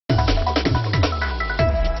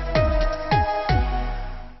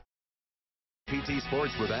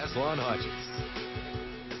Sports with Aslan Hodges.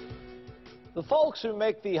 The folks who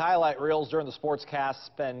make the highlight reels during the sportscast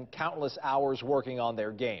spend countless hours working on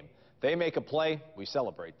their game. They make a play, we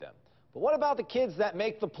celebrate them. But what about the kids that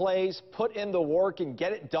make the plays, put in the work, and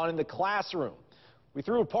get it done in the classroom? We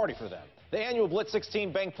threw a party for them. The annual Blitz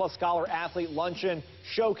 16 Bank Plus Scholar Athlete Luncheon,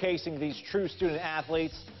 showcasing these true student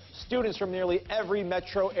athletes. Students from nearly every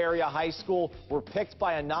metro area high school were picked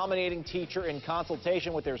by a nominating teacher in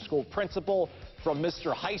consultation with their school principal. From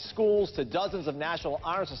Mr. High Schools to dozens of National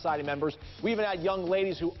Honor Society members, we even had young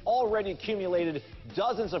ladies who already accumulated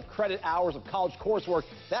dozens of credit hours of college coursework.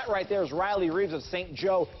 That right there is Riley Reeves of St.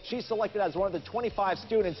 Joe. She's selected as one of the 25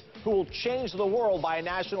 students who will change the world by a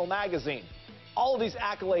national magazine. All of these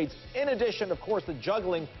accolades, in addition, of course, to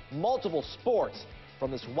juggling multiple sports. From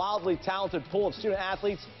this wildly talented pool of student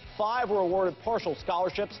athletes, 5 were awarded partial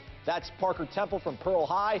scholarships. That's Parker Temple from Pearl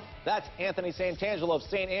High. That's Anthony Santangelo of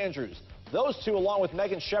St. Andrews. Those two, along with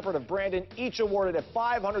Megan Shepard of Brandon, each awarded a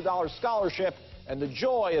 $500 scholarship and the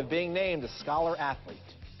joy of being named a Scholar Athlete.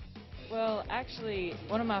 Well, actually,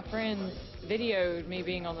 one of my friends videoed me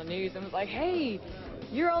being on the news and was like, "Hey,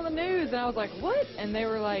 you're on the news," and I was like, "What?" And they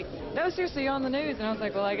were like, "No, seriously, you're on the news." And I was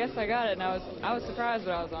like, "Well, I guess I got it." And I was surprised,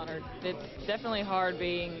 but I was honored. It's definitely hard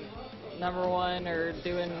being #1 or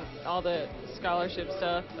doing all the scholarship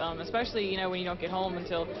stuff, especially, you know, when you don't get home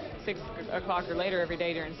until 6 o'clock or later every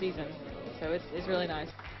day during season. So it's really nice.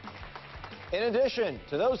 In addition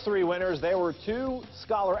to those 3 winners, there were 2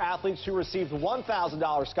 scholar athletes who received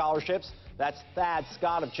 $1,000 scholarships. That's Thad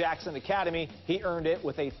Scott of Jackson Academy. He earned it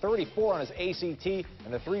with a 34 on his ACT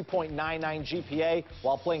and a 3.99 GPA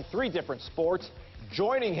while playing 3 different sports.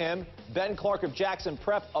 Joining him, Ben Clark of Jackson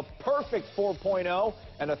Prep, a perfect 4.0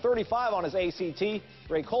 and a 35 on his ACT.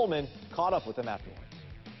 Ray Coleman caught up with him afterwards.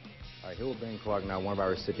 All right, here with Ben Clark now, one of our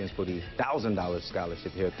recipients for the $1,000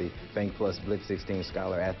 scholarship here at the Bank Plus Blitz 16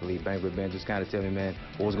 Scholar Athlete Banquet. Ben, just kind of tell me, man,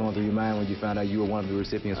 what was going through your mind when you found out you were one of the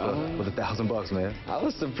recipients for the $1,000, man? I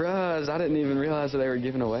was surprised. I didn't even realize that they were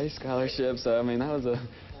giving away scholarships. So, I mean, that was a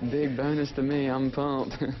big bonus to me. I'm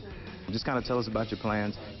pumped. Just kind of tell us about your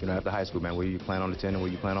plans, you know, after high school, man. Where you plan on attending,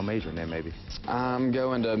 where you plan on majoring in, maybe? I'm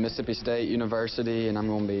going to Mississippi State University, and I'm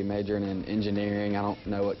going to be majoring in engineering. I don't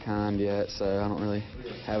know what kind yet, so I don't really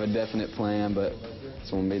have a definite plan, but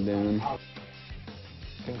that's what I'm going to be doing.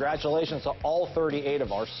 Congratulations to all 38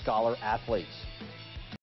 of our scholar athletes.